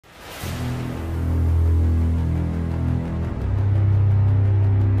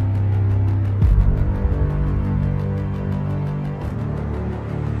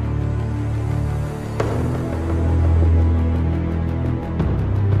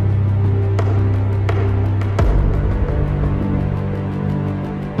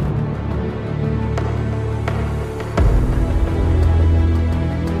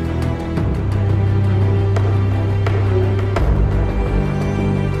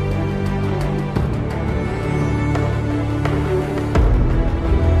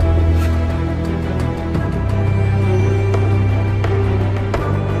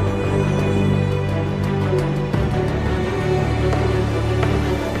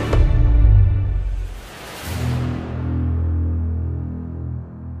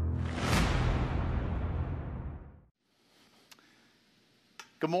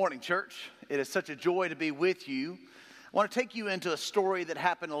Good morning, church. It is such a joy to be with you. I want to take you into a story that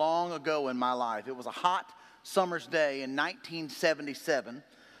happened long ago in my life. It was a hot summer's day in 1977.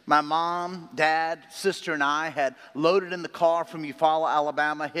 My mom, dad, sister, and I had loaded in the car from Eufaula,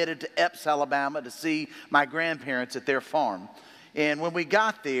 Alabama, headed to Epps, Alabama to see my grandparents at their farm. And when we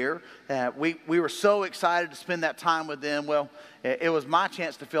got there, we were so excited to spend that time with them. Well, it was my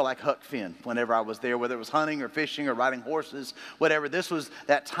chance to feel like Huck Finn whenever I was there, whether it was hunting or fishing or riding horses, whatever. This was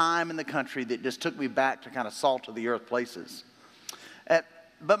that time in the country that just took me back to kind of salt of the earth places.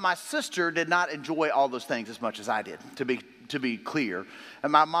 But my sister did not enjoy all those things as much as I did, to be clear.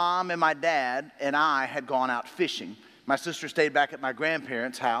 And my mom and my dad and I had gone out fishing. My sister stayed back at my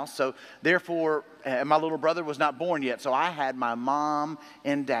grandparents' house, so therefore, my little brother was not born yet, so I had my mom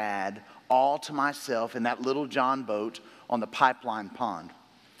and dad all to myself in that little John boat on the pipeline pond.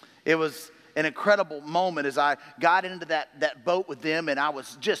 It was an incredible moment as I got into that boat with them, and I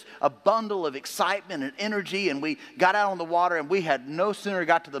was just a bundle of excitement and energy, and we got out on the water, and we had no sooner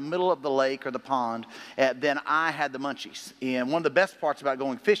got to the middle of the lake or the pond than I had the munchies. And one of the best parts about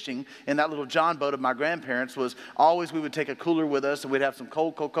going fishing in that little John boat of my grandparents was always we would take a cooler with us, and we'd have some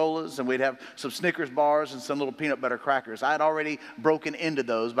cold Coca-Colas, and we'd have some Snickers bars and some little peanut butter crackers. I had already broken into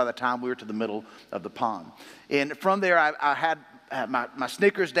those by the time we were to the middle of the pond. And from there, I had my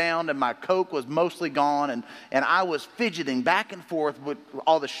Snickers down, and my Coke was mostly gone, and I was fidgeting back and forth with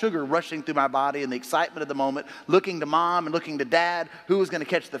all the sugar rushing through my body and the excitement of the moment, looking to mom and looking to dad, who was going to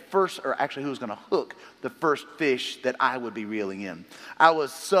catch the first, or actually who was going to hook the first fish that I would be reeling in. I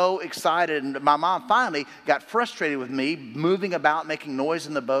was so excited, and my mom finally got frustrated with me moving about, making noise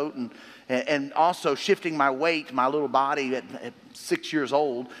in the boat, and also shifting my weight, my little body at 6 years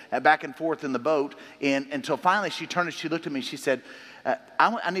old, back and forth in the boat. And until finally she turned and she looked at me, she said,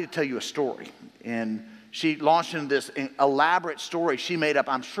 I need to tell you a story. And she launched into this elaborate story she made up,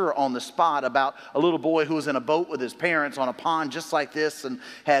 I'm sure, on the spot about a little boy who was in a boat with his parents on a pond just like this and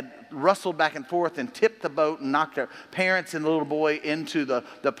had rustled back and forth and tipped the boat and knocked their parents and the little boy into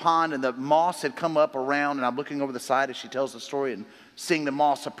the pond, and the moss had come up around, and I'm looking over the side as she tells the story and seeing the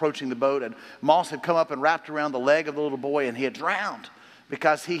moss approaching the boat, and moss had come up and wrapped around the leg of the little boy, and he had drowned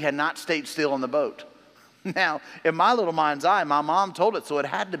because he had not stayed still on the boat. Now, in my little mind's eye, my mom told it, so it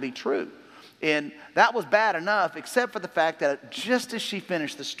had to be true. And that was bad enough, except for the fact that just as she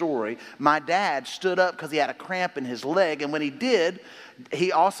finished the story, my dad stood up because he had a cramp in his leg. And when he did,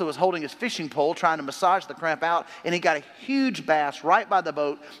 he also was holding his fishing pole trying to massage the cramp out. And he got a huge bass right by the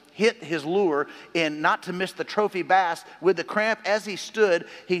boat, hit his lure, and not to miss the trophy bass, with the cramp as he stood,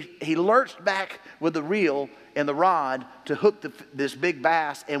 he lurched back with the reel and the rod to hook this big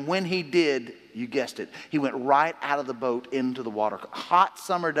bass. And when he did, you guessed it, he went right out of the boat into the water. Hot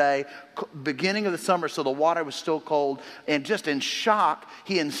summer day, beginning of the summer, so the water was still cold. And just in shock,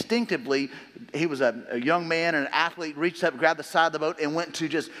 he instinctively, he was a young man and an athlete, reached up, grabbed the side of the boat, and went to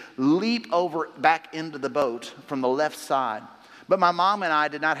just leap over back into the boat from the left side. But my mom and I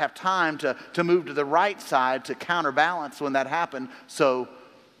did not have time to move to the right side to counterbalance when that happened. So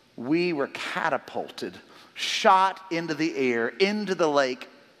we were catapulted, shot into the air, into the lake.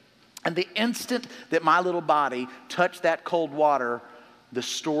 And the instant that my little body touched that cold water, the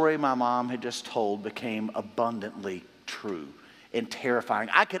story my mom had just told became abundantly true and terrifying.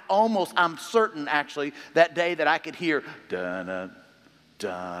 I'm certain actually, that day that I could hear, dun-na,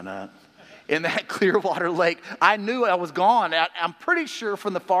 dun-na, in that Clearwater lake. I knew I was gone. I'm pretty sure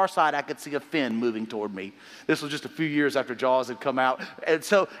from the far side I could see a fin moving toward me. This was just a few years after Jaws had come out. And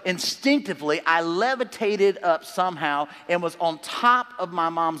so instinctively, I levitated up somehow and was on top of my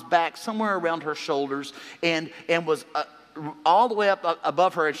mom's back, somewhere around her shoulders, and was all the way up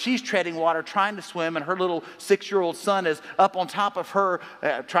above her, and she's treading water trying to swim, and her little 6-year-old son is up on top of her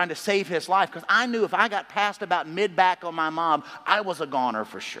trying to save his life, because I knew if I got past about mid-back on my mom, I was a goner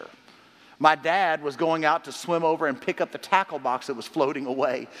for sure. My dad was going out to swim over and pick up the tackle box that was floating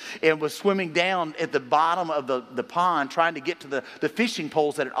away, and was swimming down at the bottom of the pond trying to get to the fishing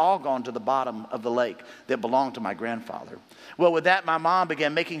poles that had all gone to the bottom of the lake that belonged to my grandfather. Well, with that, my mom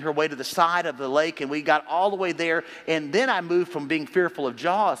began making her way to the side of the lake, and we got all the way there. And then I moved from being fearful of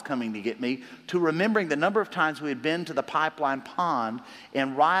Jaws coming to get me to remembering the number of times we had been to the pipeline pond,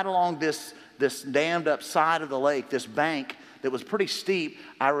 and right along this dammed up side of the lake, this bank that was pretty steep,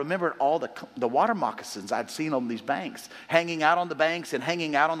 I remembered all the water moccasins I'd seen on these banks, hanging out on the banks and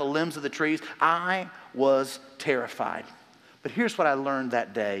hanging out on the limbs of the trees. I was terrified. But here's what I learned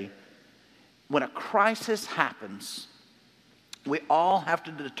that day. When a crisis happens, we all have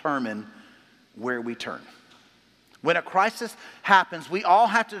to determine where we turn. When a crisis happens, we all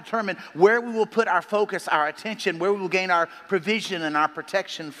have to determine where we will put our focus, our attention, where we will gain our provision and our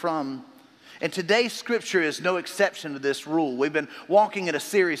protection from. And today's scripture is no exception to this rule. We've been walking in a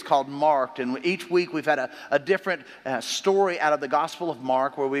series called Marked, and each week we've had a different story out of the Gospel of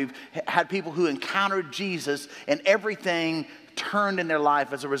Mark, where we've had people who encountered Jesus and everything turned in their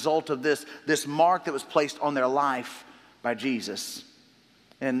life as a result of this mark that was placed on their life by Jesus.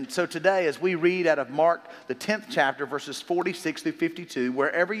 And so today, as we read out of Mark, the 10th chapter, verses 46 through 52,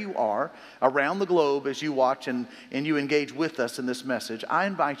 wherever you are around the globe as you watch and you engage with us in this message, I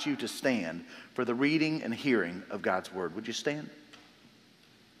invite you to stand for the reading and hearing of God's word. Would you stand?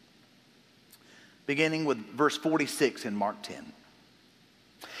 Beginning with verse 46 in Mark 10.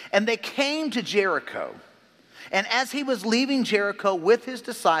 And they came to Jericho. And as he was leaving Jericho with his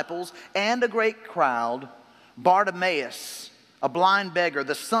disciples and a great crowd, Bartimaeus, a blind beggar,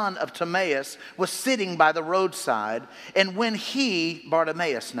 the son of Timaeus, was sitting by the roadside. And when he,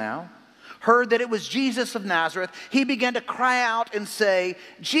 Bartimaeus now, heard that it was Jesus of Nazareth, he began to cry out and say,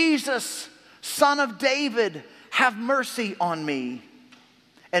 Jesus, Son of David, have mercy on me.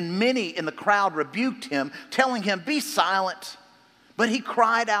 And many in the crowd rebuked him, telling him, be silent. But he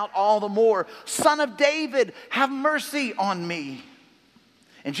cried out all the more, Son of David, have mercy on me.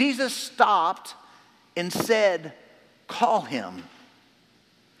 And Jesus stopped and said, call him.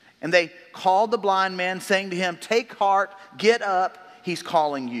 And they called the blind man, saying to him, take heart, get up, he's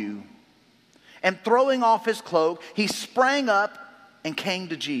calling you. And throwing off his cloak, he sprang up and came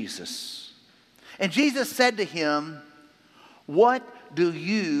to Jesus. And Jesus said to him, what do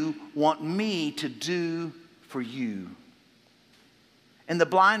you want me to do for you? And the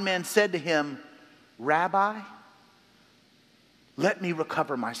blind man said to him, Rabbi, let me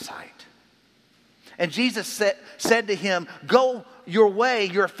recover my sight. And Jesus said to him, go your way,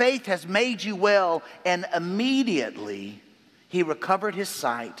 your faith has made you well. And immediately he recovered his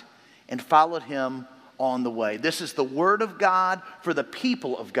sight and followed him on the way. This is the word of God for the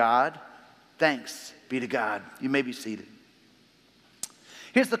people of God. Thanks be to God. You may be seated.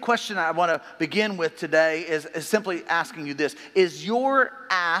 Here's the question I want to begin with today is simply asking you this. Is your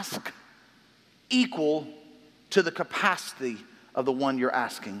ask equal to the capacity of the one you're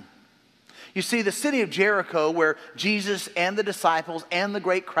asking? You see, the city of Jericho, where Jesus and the disciples and the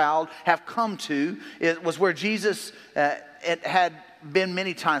great crowd have come to, it was where Jesus had been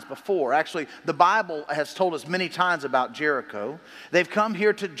many times before. Actually, the Bible has told us many times about Jericho. They've come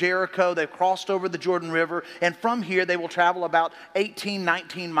here to Jericho, they've crossed over the Jordan River, and from here they will travel about 18,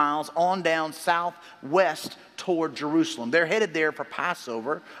 19 miles on down southwest toward Jerusalem. They're headed there for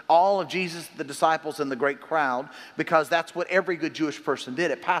Passover, all of Jesus, the disciples, and the great crowd, because that's what every good Jewish person did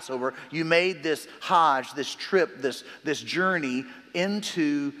at Passover. You made this Hajj, this trip, this journey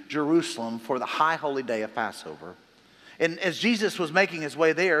into Jerusalem for the high holy day of Passover. And as Jesus was making his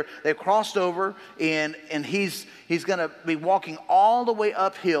way there, they crossed over, and he's going to be walking all the way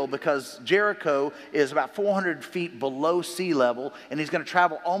uphill because Jericho is about 400 feet below sea level, and he's going to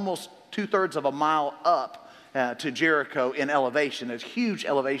travel almost 2/3 of a mile up to Jericho in elevation. It's a huge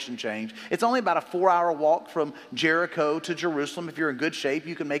elevation change. It's only about a 4-hour walk from Jericho to Jerusalem. If you're in good shape,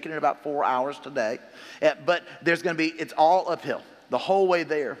 you can make it in about 4 hours today. But it's all uphill the whole way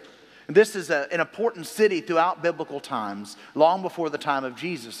there. This is an important city throughout biblical times, long before the time of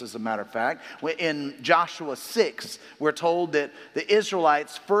Jesus, as a matter of fact. In Joshua 6, we're told that the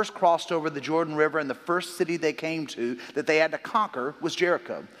Israelites first crossed over the Jordan River, and the first city they came to that they had to conquer was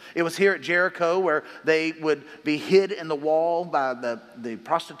Jericho. It was here at Jericho where they would be hid in the wall by the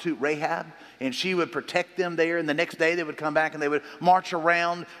prostitute Rahab, and she would protect them there. And the next day they would come back and they would march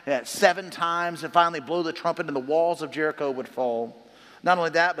around 7 times and finally blow the trumpet, and the walls of Jericho would fall. Not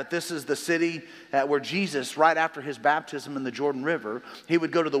only that, but this is the city where Jesus, right after his baptism in the Jordan River, he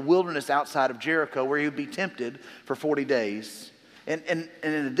would go to the wilderness outside of Jericho where he would be tempted for 40 days. And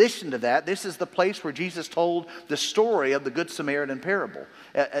in addition to that, this is the place where Jesus told the story of the Good Samaritan parable.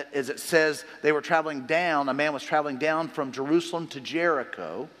 As it says, a man was traveling down from Jerusalem to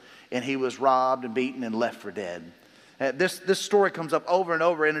Jericho, and he was robbed and beaten and left for dead. This story comes up over and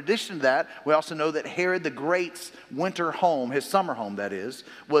over. In addition to that, we also know that Herod the Great's winter home, his summer home that is,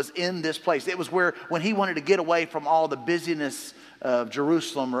 was in this place. It was where, when he wanted to get away from all the busyness of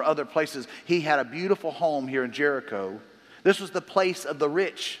Jerusalem or other places, he had a beautiful home here in Jericho. This was the place of the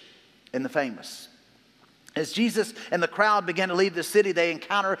rich and the famous. As Jesus and the crowd began to leave the city, they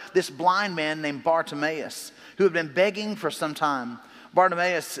encounter this blind man named Bartimaeus, who had been begging for some time.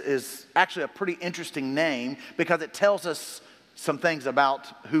 Bartimaeus is actually a pretty interesting name because it tells us some things about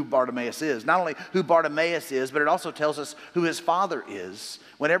who Bartimaeus is. Not only who Bartimaeus is, but it also tells us who his father is.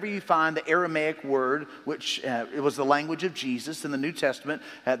 Whenever you find the Aramaic word, which it was the language of Jesus in the New Testament,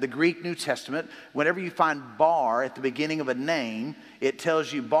 the Greek New Testament, whenever you find bar at the beginning of a name, it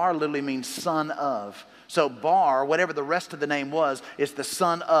tells you bar literally means son of. So Bar, whatever the rest of the name was, is the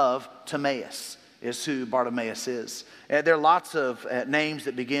son of Timaeus, is who Bartimaeus is. There are lots of names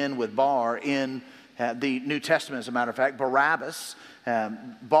that begin with Bar in the New Testament, as a matter of fact. Barabbas,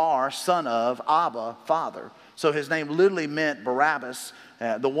 Bar, son of, Abba, father. So his name literally meant Barabbas,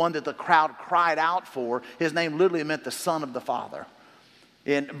 the one that the crowd cried out for. His name literally meant the son of the father.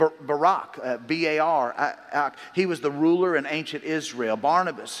 In Barak, B-A-R, he was the ruler in ancient Israel.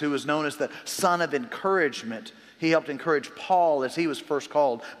 Barnabas, who was known as the son of encouragement, he helped encourage Paul as he was first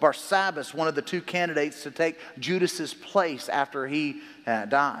called. Barsabbas, one of the two candidates to take Judas's place after he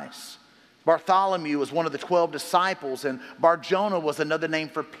dies. Bartholomew was one of the 12 disciples, and Bar-Jonah was another name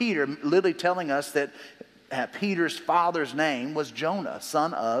for Peter, literally telling us that Peter's father's name was Jonah,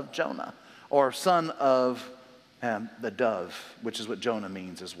 son of Jonah, or son of the dove, which is what Jonah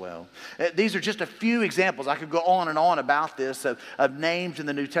means as well. These are just a few examples. I could go on and on about this of names in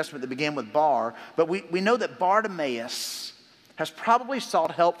the New Testament that begin with Bar, but we know that Bartimaeus has probably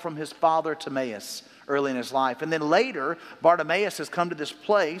sought help from his father Timaeus early in his life. And then later, Bartimaeus has come to this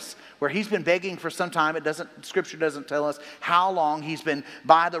place where he's been begging for some time. Scripture doesn't tell us how long. He's been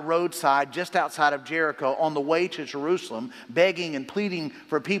by the roadside just outside of Jericho on the way to Jerusalem, begging and pleading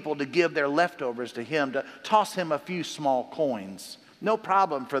for people to give their leftovers to him, to toss him a few small coins. No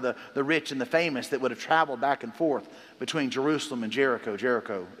problem for the rich and the famous that would have traveled back and forth between Jerusalem and Jericho,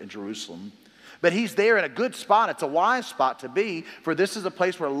 Jericho and Jerusalem. But he's there in a good spot. It's a wise spot to be, for this is a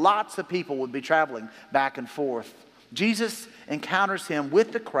place where lots of people would be traveling back and forth. Jesus encounters him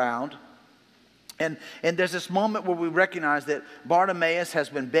with the crowd. And there's this moment where we recognize that Bartimaeus has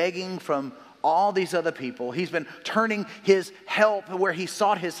been begging from all these other people. He's been turning his help, where he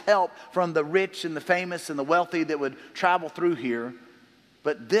sought his help from the rich and the famous and the wealthy that would travel through here.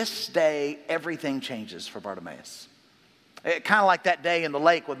 But this day, everything changes for Bartimaeus. Kind of like that day in the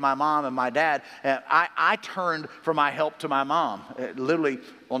lake with my mom and my dad. I turned for my help to my mom, literally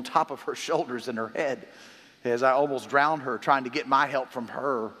on top of her shoulders and her head, as I almost drowned her trying to get my help from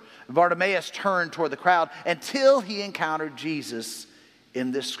her. Bartimaeus turned toward the crowd until he encountered Jesus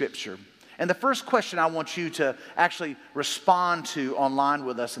in this scripture. And the first question I want you to actually respond to online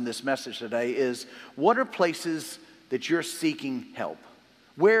with us in this message today is, what are places that you're seeking help?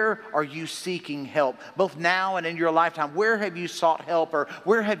 Where are you seeking help? Both now and in your lifetime, where have you sought help, or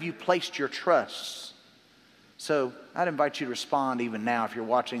where have you placed your trusts? So I'd invite you to respond even now if you're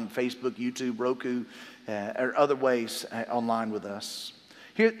watching Facebook, YouTube, Roku, or other ways online with us.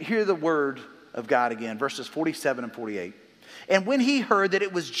 Hear the word of God again, verses 47 and 48. And when he heard that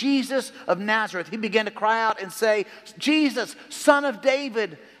it was Jesus of Nazareth, he began to cry out and say, Jesus, son of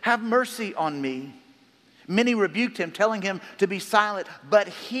David, have mercy on me. Many rebuked him, telling him to be silent, but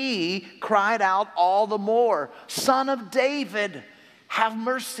he cried out all the more, Son of David, have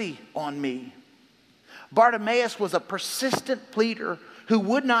mercy on me. Bartimaeus was a persistent pleader who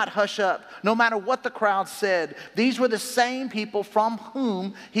would not hush up, no matter what the crowd said. These were the same people from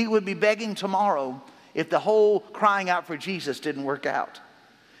whom he would be begging tomorrow if the whole crying out for Jesus didn't work out.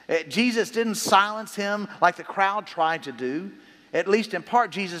 Jesus didn't silence him like the crowd tried to do. At least in part,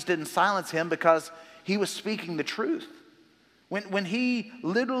 Jesus didn't silence him because he was speaking the truth. When he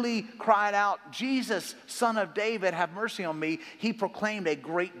literally cried out, Jesus, son of David, have mercy on me, he proclaimed a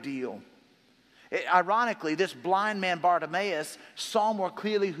great deal. Ironically, this blind man Bartimaeus saw more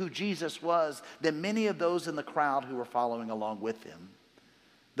clearly who Jesus was than many of those in the crowd who were following along with him.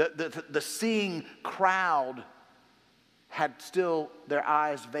 The seeing crowd had still their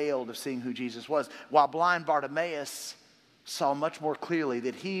eyes veiled of seeing who Jesus was, while blind Bartimaeus saw much more clearly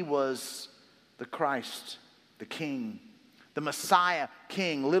that he was the Christ, the King, the Messiah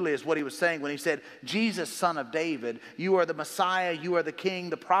King, literally is what he was saying when he said, Jesus, son of David, you are the Messiah, you are the King.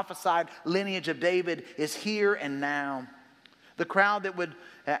 The prophesied lineage of David is here and now. The crowd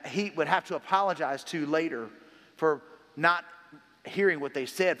that he would have to apologize to later for not hearing what they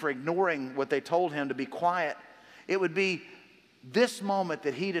said, for ignoring what they told him to be quiet. It would be this moment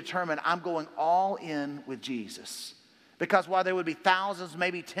that he determined, I'm going all in with Jesus. Because while there would be thousands,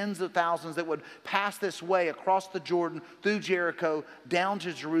 maybe tens of thousands that would pass this way across the Jordan, through Jericho, down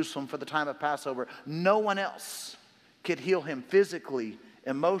to Jerusalem for the time of Passover, no one else could heal him physically,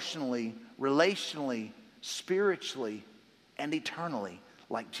 emotionally, relationally, spiritually, and eternally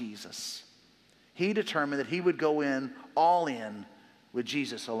like Jesus. He determined that he would go all in with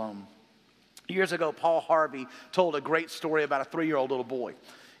Jesus alone. Years ago, Paul Harvey told a great story about a 3-year-old little boy.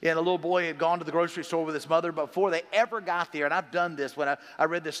 And a little boy had gone to the grocery store with his mother, but before they ever got there, and I've done this, when I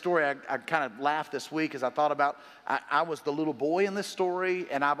read this story, I kind of laughed this week as I thought about, I was the little boy in this story,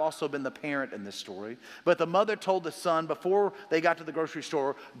 and I've also been the parent in this story. But the mother told the son before they got to the grocery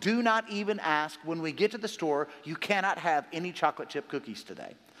store, do not even ask, when we get to the store, you cannot have any chocolate chip cookies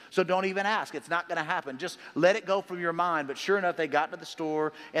today. So don't even ask. It's not going to happen. Just let it go from your mind. But sure enough, they got to the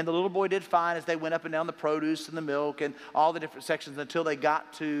store, and the little boy did fine as they went up and down the produce and the milk and all the different sections until they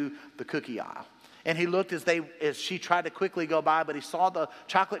got to the cookie aisle. And he looked as she tried to quickly go by, but he saw the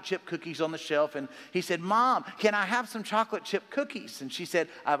chocolate chip cookies on the shelf, and he said, Mom, can I have some chocolate chip cookies? And she said,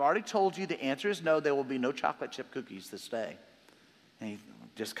 I've already told you the answer is no. There will be no chocolate chip cookies this day. And he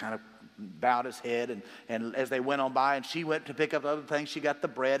just kind of bowed his head, and as they went on by, and she went to pick up other things, she got the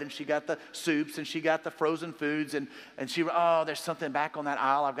bread, and she got the soups, and she got the frozen foods, and she, oh, there's something back on that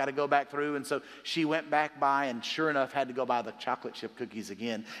aisle, I've got to go back through. And so she went back by, and sure enough had to go buy the chocolate chip cookies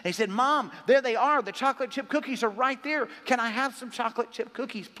again. And he said, Mom, there they are, the chocolate chip cookies are right there. Can I have some chocolate chip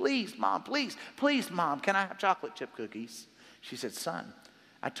cookies? Please, Mom, please, Mom, can I have chocolate chip cookies? She said, son,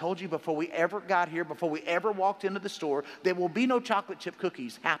 I told you before we ever got here, before we ever walked into the store, there will be no chocolate chip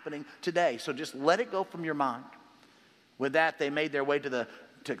cookies happening today. So just let it go from your mind. With that, they made their way to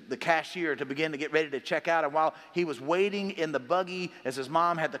the cashier to begin to get ready to check out. And while he was waiting in the buggy, as his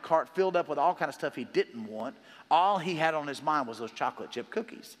mom had the cart filled up with all kind of stuff he didn't want, all he had on his mind was those chocolate chip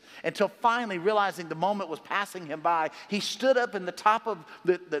cookies. Until finally, realizing the moment was passing him by, he stood up in the top of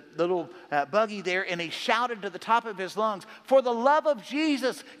the little buggy there, and he shouted to the top of his lungs, for the love of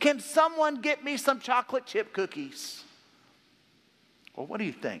Jesus, can someone get me some chocolate chip cookies? Well, what do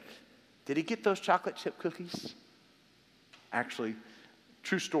you think? Did he get those chocolate chip cookies? Actually,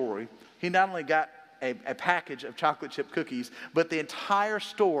 true story, he not only got a package of chocolate chip cookies, but the entire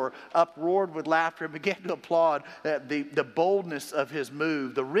store uproared with laughter and began to applaud the boldness of his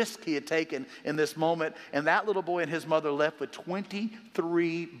move, the risk he had taken in this moment. And that little boy and his mother left with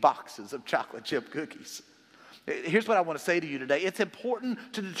 23 boxes of chocolate chip cookies. Here's what I want to say to you today. It's important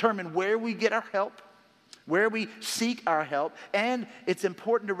to determine where we get our help, where we seek our help, and it's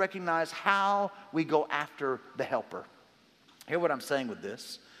important to recognize how we go after the helper. Hear what I'm saying with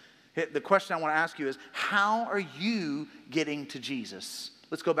this. The question I want to ask you is, how are you getting to Jesus?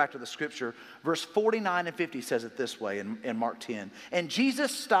 Let's go back to the scripture. Verse 49 and 50 says it this way in Mark 10. And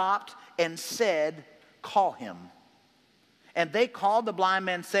Jesus stopped and said, call him. And they called the blind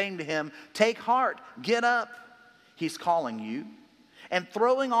man, saying to him, take heart, get up. He's calling you. And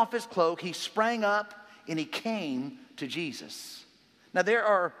throwing off his cloak, he sprang up and he came to Jesus. Now there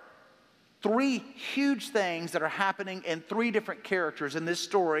are three huge things that are happening in three different characters in this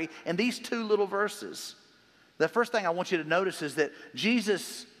story in these two little verses. The first thing I want you to notice is that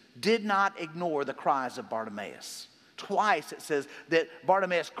Jesus did not ignore the cries of Bartimaeus. Twice it says that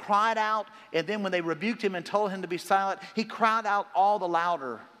Bartimaeus cried out, and then when they rebuked him and told him to be silent, he cried out all the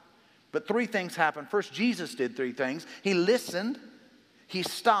louder. But three things happened. First, Jesus did three things. He listened, he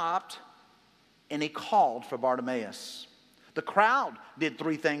stopped, and he called for Bartimaeus. The crowd did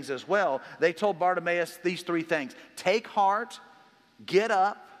three things as well. They told Bartimaeus these three things. Take heart, get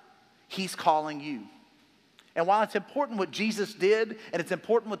up, he's calling you. And while it's important what Jesus did, and it's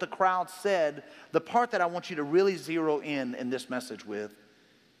important what the crowd said, the part that I want you to really zero in this message with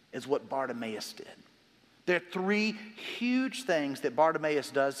is what Bartimaeus did. There are three huge things that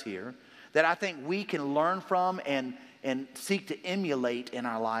Bartimaeus does here that I think we can learn from and seek to emulate in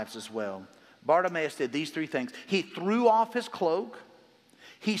our lives as well. Bartimaeus did these three things. He threw off his cloak,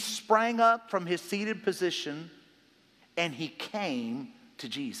 he sprang up from his seated position, and he came to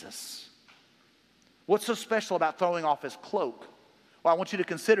Jesus. What's so special about throwing off his cloak? Well, I want you to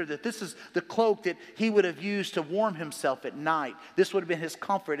consider that this is the cloak that he would have used to warm himself at night. This would have been his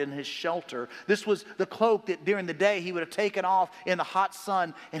comfort and his shelter. This was the cloak that during the day he would have taken off in the hot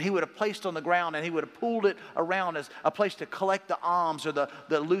sun, and he would have placed on the ground, and he would have pulled it around as a place to collect the alms or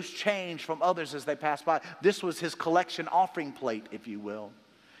the loose change from others as they passed by. This was his collection offering plate, if you will.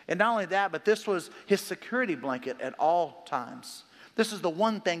 And not only that, but this was his security blanket at all times. This is the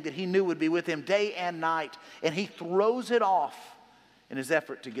one thing that he knew would be with him day and night, and he throws it off in his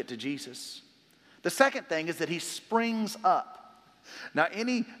effort to get to Jesus. The second thing is that he springs up. Now,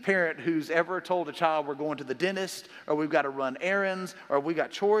 any parent who's ever told a child we're going to the dentist, or we've got to run errands, or we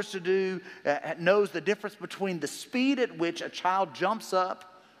got chores to do, knows the difference between the speed at which a child jumps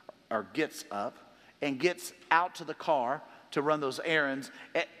up or gets up and gets out to the car to run those errands.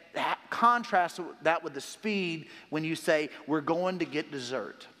 Contrast that with the speed when you say, we're going to get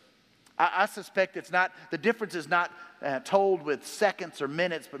dessert. I suspect it's not, the difference is not told with seconds or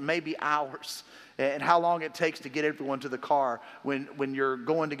minutes, but maybe hours. And how long it takes to get everyone to the car when you're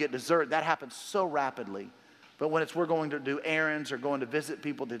going to get dessert. That happens so rapidly. But when we're going to do errands or going to visit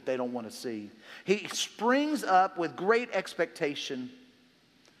people that they don't want to see. He springs up with great expectation.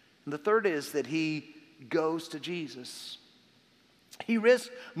 And the third is that he goes to Jesus. He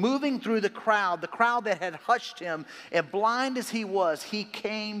risked moving through the crowd that had hushed him, and blind as he was, he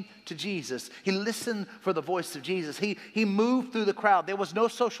came to Jesus. He listened for the voice of Jesus. He moved through the crowd. There was no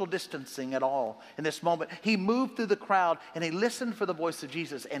social distancing at all in this moment. He moved through the crowd, and he listened for the voice of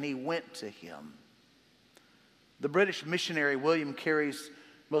Jesus, and he went to him. The British missionary William Carey's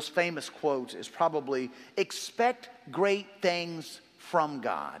most famous quote is probably, "Expect great things from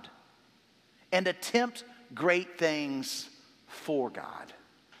God and attempt great things for God."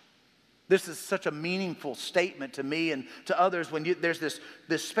 This is such a meaningful statement to me and to others when there's this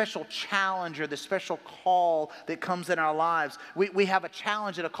special challenge or this special call that comes in our lives. We have a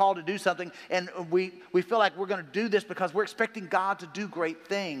challenge and a call to do something, and we feel like we're going to do this because we're expecting God to do great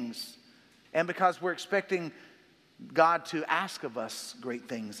things and because we're expecting God to ask of us great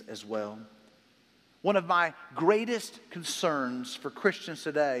things as well. One of my greatest concerns for Christians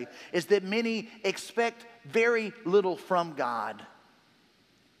today is that many expect very little from God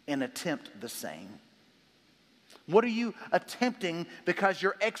and attempt the same. What are you attempting because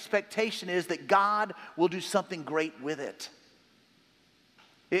your expectation is that God will do something great with it?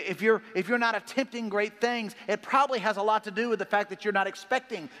 If you're not attempting great things, it probably has a lot to do with the fact that you're not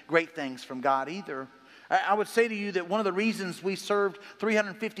expecting great things from God either. I would say to you that one of the reasons we served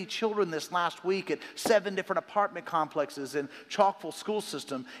 350 children this last week at 7 different apartment complexes in Chalkville school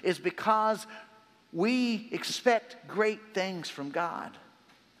system is because we expect great things from God.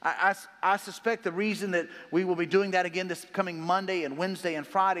 I suspect the reason that we will be doing that again this coming Monday and Wednesday and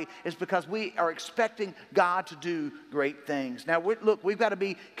Friday is because we are expecting God to do great things. Now, look, we've got to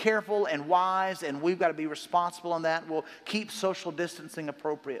be careful and wise, and we've got to be responsible on that. We'll keep social distancing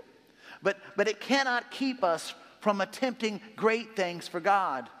appropriate. But it cannot keep us from attempting great things for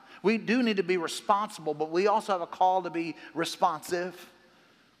God. We do need to be responsible, but we also have a call to be responsive.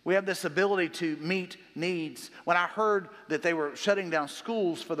 We have this ability to meet needs. When I heard that they were shutting down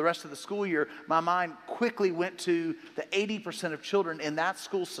schools for the rest of the school year, my mind quickly went to the 80% of children in that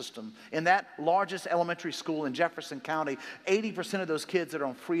school system, in that largest elementary school in Jefferson County. 80% of those kids that are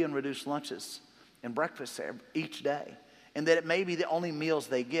on free and reduced lunches and breakfasts each day. And that it may be the only meals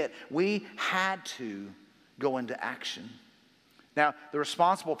they get. We had to go into action. Now, the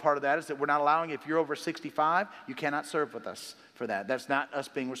responsible part of that is that we're not allowing, if you're over 65, you cannot serve with us for that. That's not us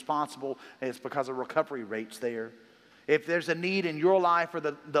being responsible. It's because of recovery rates there. If there's a need in your life or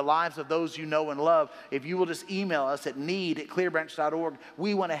the lives of those you know and love, if you will just email us at need@clearbranch.org,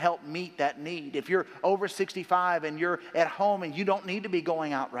 we want to help meet that need. If you're over 65 and you're at home and you don't need to be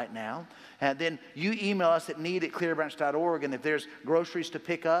going out right now, then you email us at need@clearbranch.org, and if there's groceries to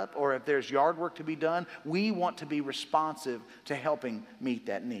pick up or if there's yard work to be done, we want to be responsive to helping meet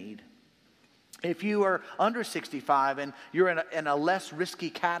that need. If you are under 65 and you're in a less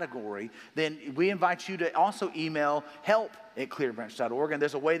risky category, then we invite you to also email help@clearbranch.org, and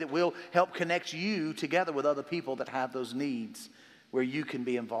there's a way that we'll help connect you together with other people that have those needs where you can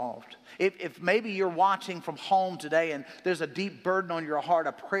be involved. If maybe you're watching from home today and there's a deep burden on your heart,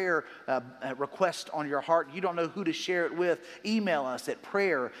 a prayer request on your heart, you don't know who to share it with, email us at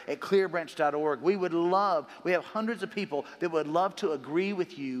prayer@clearbranch.org. We have hundreds of people that would love to agree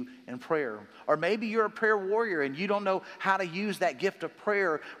with you in prayer. Or maybe you're a prayer warrior and you don't know how to use that gift of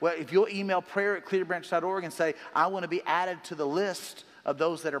prayer. Well, if you'll email prayer@clearbranch.org and say, I want to be added to the list of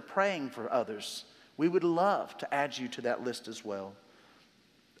those that are praying for others, we would love to add you to that list as well.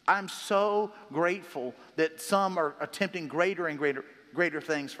 I'm so grateful that some are attempting greater and greater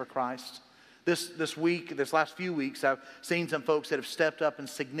things for Christ. This last few weeks, I've seen some folks that have stepped up in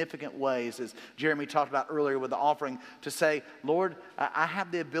significant ways, as Jeremy talked about earlier with the offering, to say, Lord, I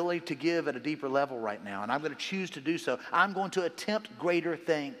have the ability to give at a deeper level right now, and I'm going to choose to do so. I'm going to attempt greater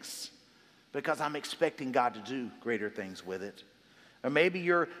things because I'm expecting God to do greater things with it. Or maybe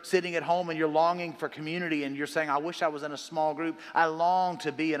you're sitting at home and you're longing for community and you're saying, I wish I was in a small group. I long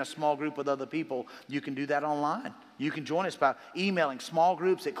to be in a small group with other people. You can do that online. You can join us by emailing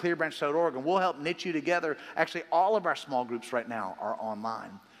smallgroups@clearbranch.org, and we'll help knit you together. Actually, all of our small groups right now are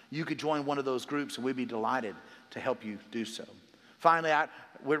online. You could join one of those groups, and we'd be delighted to help you do so. Finally,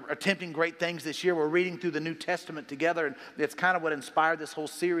 we're attempting great things this year. We're reading through the New Testament together, and it's kind of what inspired this whole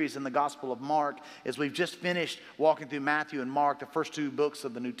series in the Gospel of Mark, as we've just finished walking through Matthew and Mark, the first two books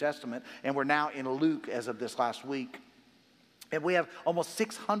of the New Testament, and we're now in Luke as of this last week. And we have almost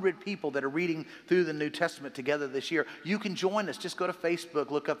 600 people that are reading through the New Testament together this year. You can join us. Just go to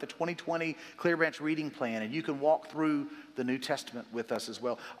Facebook, look up the 2020 Clearbranch Reading Plan, and you can walk through the New Testament with us as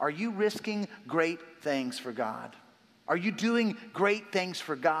well. Are you risking great things for God? Are you doing great things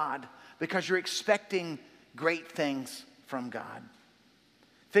for God because you're expecting great things from God?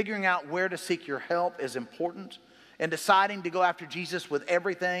 Figuring out where to seek your help is important. And deciding to go after Jesus with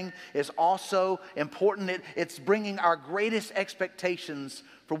everything is also important. It's bringing our greatest expectations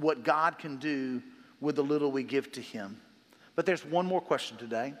for what God can do with the little we give to him. But there's one more question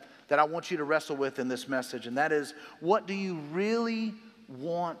today that I want you to wrestle with in this message, and that is, what do you really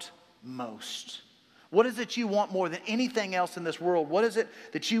want most? What is it you want more than anything else in this world? What is it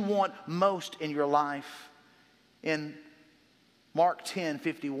that you want most in your life? In Mark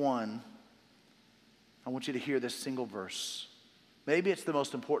 10:51, I want you to hear this single verse. Maybe it's the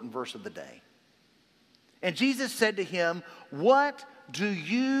most important verse of the day. And Jesus said to him, "What do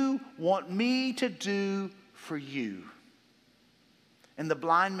you want me to do for you?" And the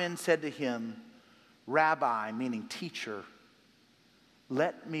blind men said to him, "Rabbi," meaning teacher,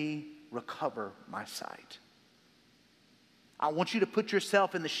 "let me recover my sight." I want you to put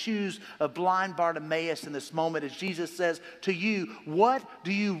yourself in the shoes of blind Bartimaeus in this moment as Jesus says to you, what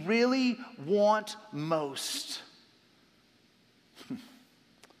do you really want most?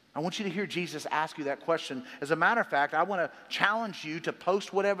 I want you to hear Jesus ask you that question. As a matter of fact, I want to challenge you to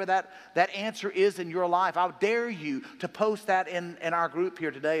post whatever that answer is in your life. I dare you to post that in our group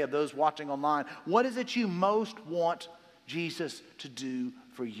here today of those watching online. What is it you most want Jesus to do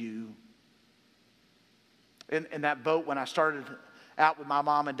for you? In that boat, when I started out with my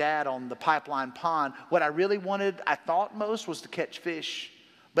mom and dad on the Pipeline Pond, what I really wanted, I thought most, was to catch fish.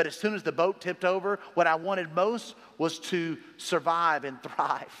 But as soon as the boat tipped over, what I wanted most was to survive and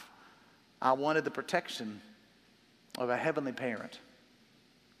thrive. I wanted the protection of a heavenly parent.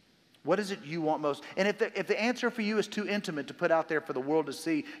 What is it you want most? And if the answer for you is too intimate to put out there for the world to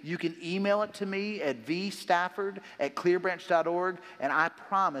see, you can email it to me at vstafford@clearbranch.org, and I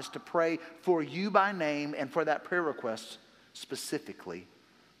promise to pray for you by name and for that prayer request specifically.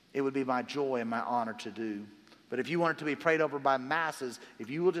 It would be my joy and my honor to do. But if you want it to be prayed over by masses, if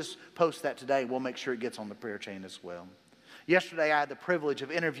you will just post that today, we'll make sure it gets on the prayer chain as well. Yesterday, I had the privilege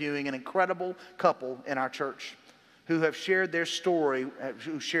of interviewing an incredible couple in our church who shared their story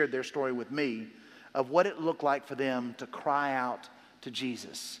with me of what it looked like for them to cry out to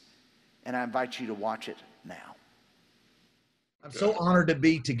Jesus. And I invite you to watch it now. I'm so honored to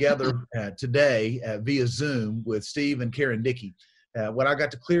be together today via Zoom with Steve and Karen Dickey. When I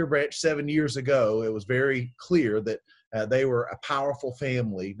got to Clearbranch 7 years ago, it was very clear that they were a powerful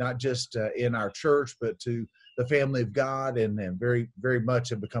family, not just in our church, but to the family of God, and very, very much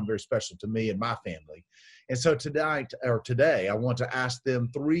have become very special to me and my family. And so today, I want to ask them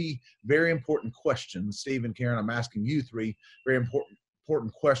three very important questions. Steve and Karen, I'm asking you three very important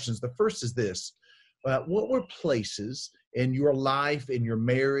questions. The first is this. What were places in your life, in your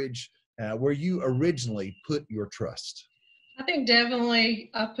marriage, where you originally put your trust? I think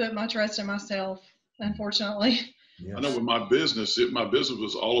definitely I put my trust in myself, unfortunately. Yes. I know with my business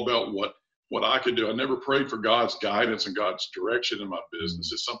was all about what I could do. I never prayed for God's guidance and God's direction in my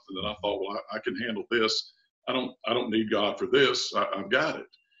business. It's something that I thought, well, I can handle this. I don't need God for this. I've got it.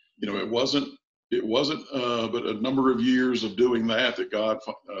 You know, it wasn't but a number of years of doing that God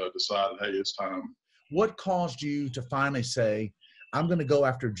decided, hey, it's time. What caused you to finally say, I'm going to go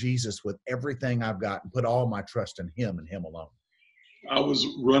after Jesus with everything I've got and put all my trust in him and him alone? I was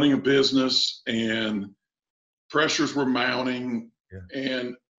running a business and pressures were mounting,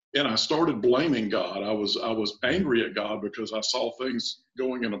 and I started blaming God. I was angry at God because I saw things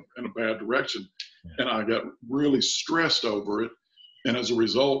going in a bad direction, and I got really stressed over it. And as a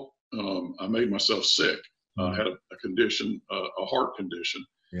result, I made myself sick. I had a condition, a heart condition.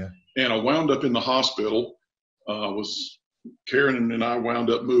 Yeah. And I wound up in the hospital. Karen and I wound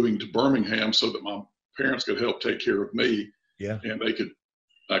up moving to Birmingham so that my parents could help take care of me. Yeah. And I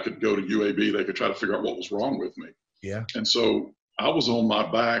could go to UAB. They could try to figure out what was wrong with me. Yeah. And so I was on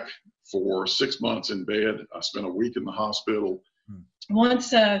my back for 6 months in bed. I spent a week in the hospital.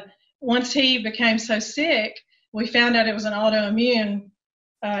 Once he became so sick, we found out it was an autoimmune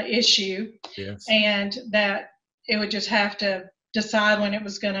issue. Yes. And that it would just have to decide when it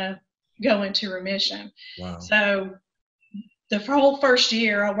was going to go into remission. Wow. So the whole first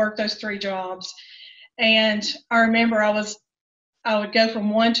year I worked those 3 jobs, and I remember I would go from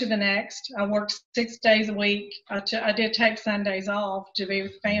one to the next. I worked 6 days a week. I did take Sundays off to be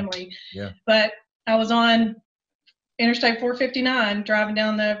with family. Yeah. But I was on Interstate 459, driving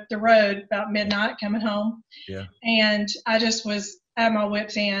down the road about midnight, coming home. Yeah. And I just was at my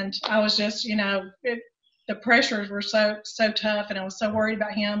wit's end. I was just, the pressures were so tough, and I was so worried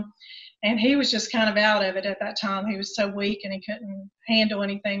about him. And he was just kind of out of it at that time. He was so weak, and he couldn't handle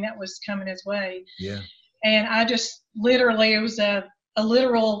anything that was coming his way. Yeah. And I just literally, it was a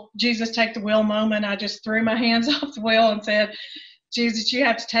literal Jesus take the wheel moment. I just threw my hands off the wheel and said, Jesus, you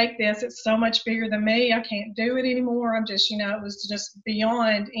have to take this. It's so much bigger than me. I can't do it anymore. I'm just, it was just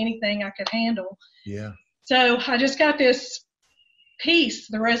beyond anything I could handle. Yeah. So I just got this peace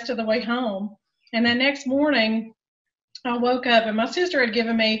the rest of the way home. And then next morning, I woke up, and my sister had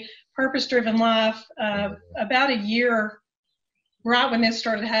given me Purpose Driven Life about a year, right when this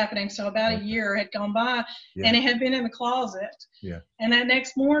started happening. So about a year had gone by, and it had been in the closet. Yeah. And that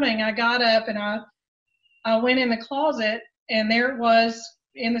next morning, I got up and I went in the closet, and there it was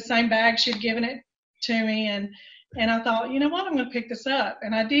in the same bag she'd given it to me. And I thought, you know what, I'm going to pick this up.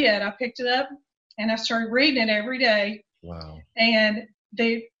 And I did. I picked it up, and I started reading it every day. Wow. And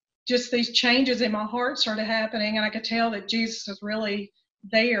these changes in my heart started happening, and I could tell that Jesus was really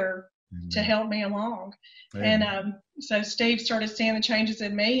there to help me along. Amen. And so Steve started seeing the changes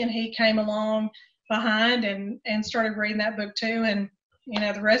in me, and he came along behind and started reading that book too. And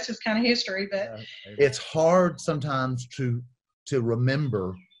the rest is kind of history. But it's hard sometimes to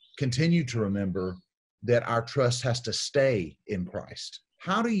continue to remember that our trust has to stay in Christ.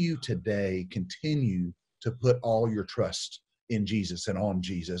 How do you today continue to put all your trust in Jesus and on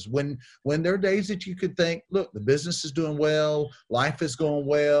Jesus when there are days that you could think, look, the business is doing well, life is going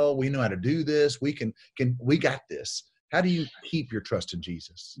well, we know how to do this, we got this? How do you keep your trust in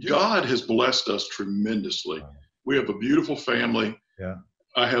Jesus? God has blessed us tremendously. We have a beautiful family. Yeah.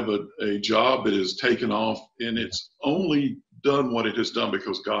 I have a job that has taken off, and it's only done what it has done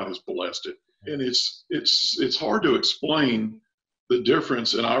because God has blessed it. And it's hard to explain the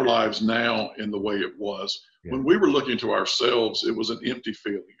difference in our lives now in the way it was. Yeah. When we were looking to ourselves, it was an empty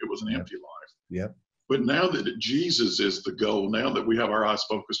feeling. It was an empty life. Yep. But now that Jesus is the goal, now that we have our eyes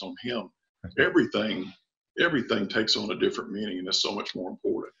focused on him, everything takes on a different meaning, and it's so much more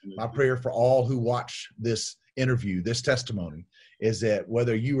important. My prayer for all who watch this interview, this testimony, is that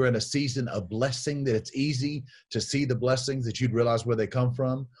whether you are in a season of blessing, that it's easy to see the blessings, that you'd realize where they come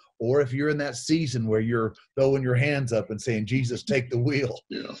from, or if you're in that season where you're throwing your hands up and saying, Jesus, take the wheel,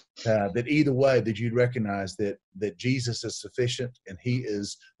 that either way, that you'd recognize that Jesus is sufficient, and he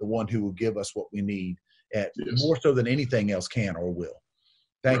is the one who will give us what we need, more so than anything else can or will.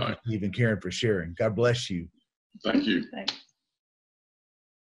 Thank you, Steve and Karen, for sharing. God bless you. Thank you. Thanks.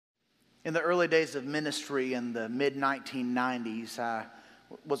 In the early days of ministry in the mid-1990s, I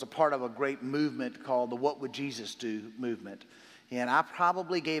was a part of a great movement called the What Would Jesus Do movement. And I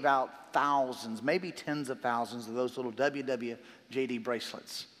probably gave out thousands, maybe tens of thousands of those little WWJD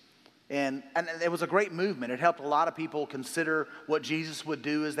bracelets. And it was a great movement. It helped a lot of people consider what Jesus would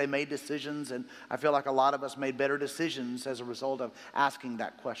do as they made decisions. And I feel like a lot of us made better decisions as a result of asking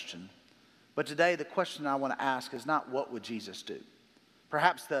that question. But today, the question I want to ask is not what would Jesus do?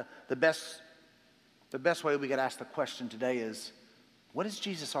 Perhaps the best way we could ask the question today is, what has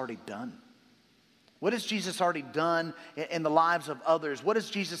Jesus already done? What has Jesus already done in the lives of others? What has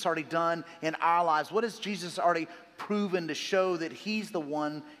Jesus already done in our lives? What has Jesus already proven to show that he's the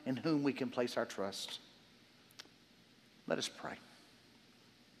one in whom we can place our trust? Let us pray.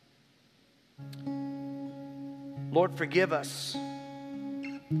 Lord, forgive us.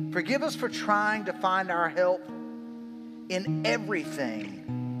 Forgive us for trying to find our help in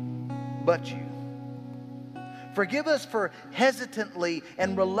everything but you. Forgive us for hesitantly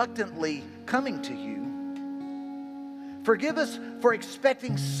and reluctantly coming to you. Forgive us for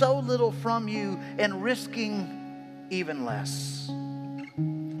expecting so little from you and risking even less.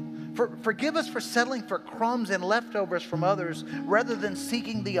 Forgive us for settling for crumbs and leftovers from others rather than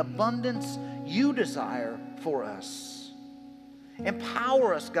seeking the abundance you desire for us.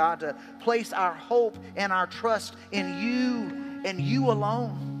 Empower us, God, to place our hope and our trust in you and you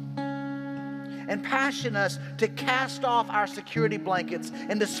alone. And passion us to cast off our security blankets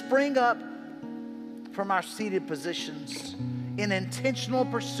and to spring up from our seated positions in intentional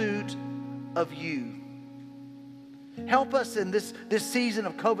pursuit of you. Help us in this season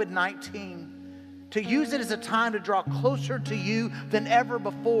of COVID-19 to use it as a time to draw closer to you than ever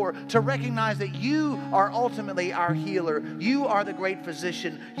before, to recognize that you are ultimately our healer. You are the great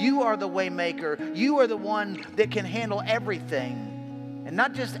physician. You are the way maker. You are the one that can handle everything. And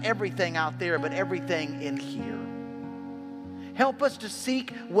not just everything out there, but everything in here. Help us to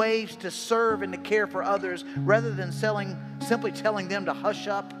seek ways to serve and to care for others rather than simply telling them to hush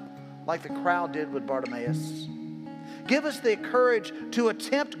up like the crowd did with Bartimaeus. Give us the courage to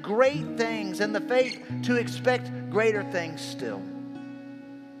attempt great things and the faith to expect greater things still.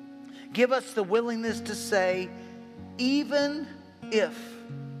 Give us the willingness to say, even if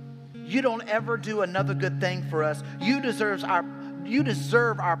you don't ever do another good thing for us, you deserve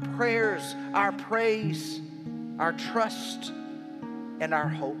our prayers, our praise, our trust, and our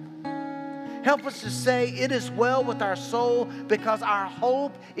hope. Help us to say it is well with our soul because our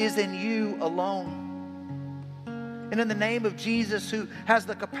hope is in you alone. And in the name of Jesus, who has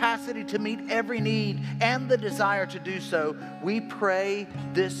the capacity to meet every need and the desire to do so, we pray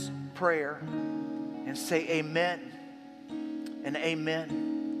this prayer and say amen and amen.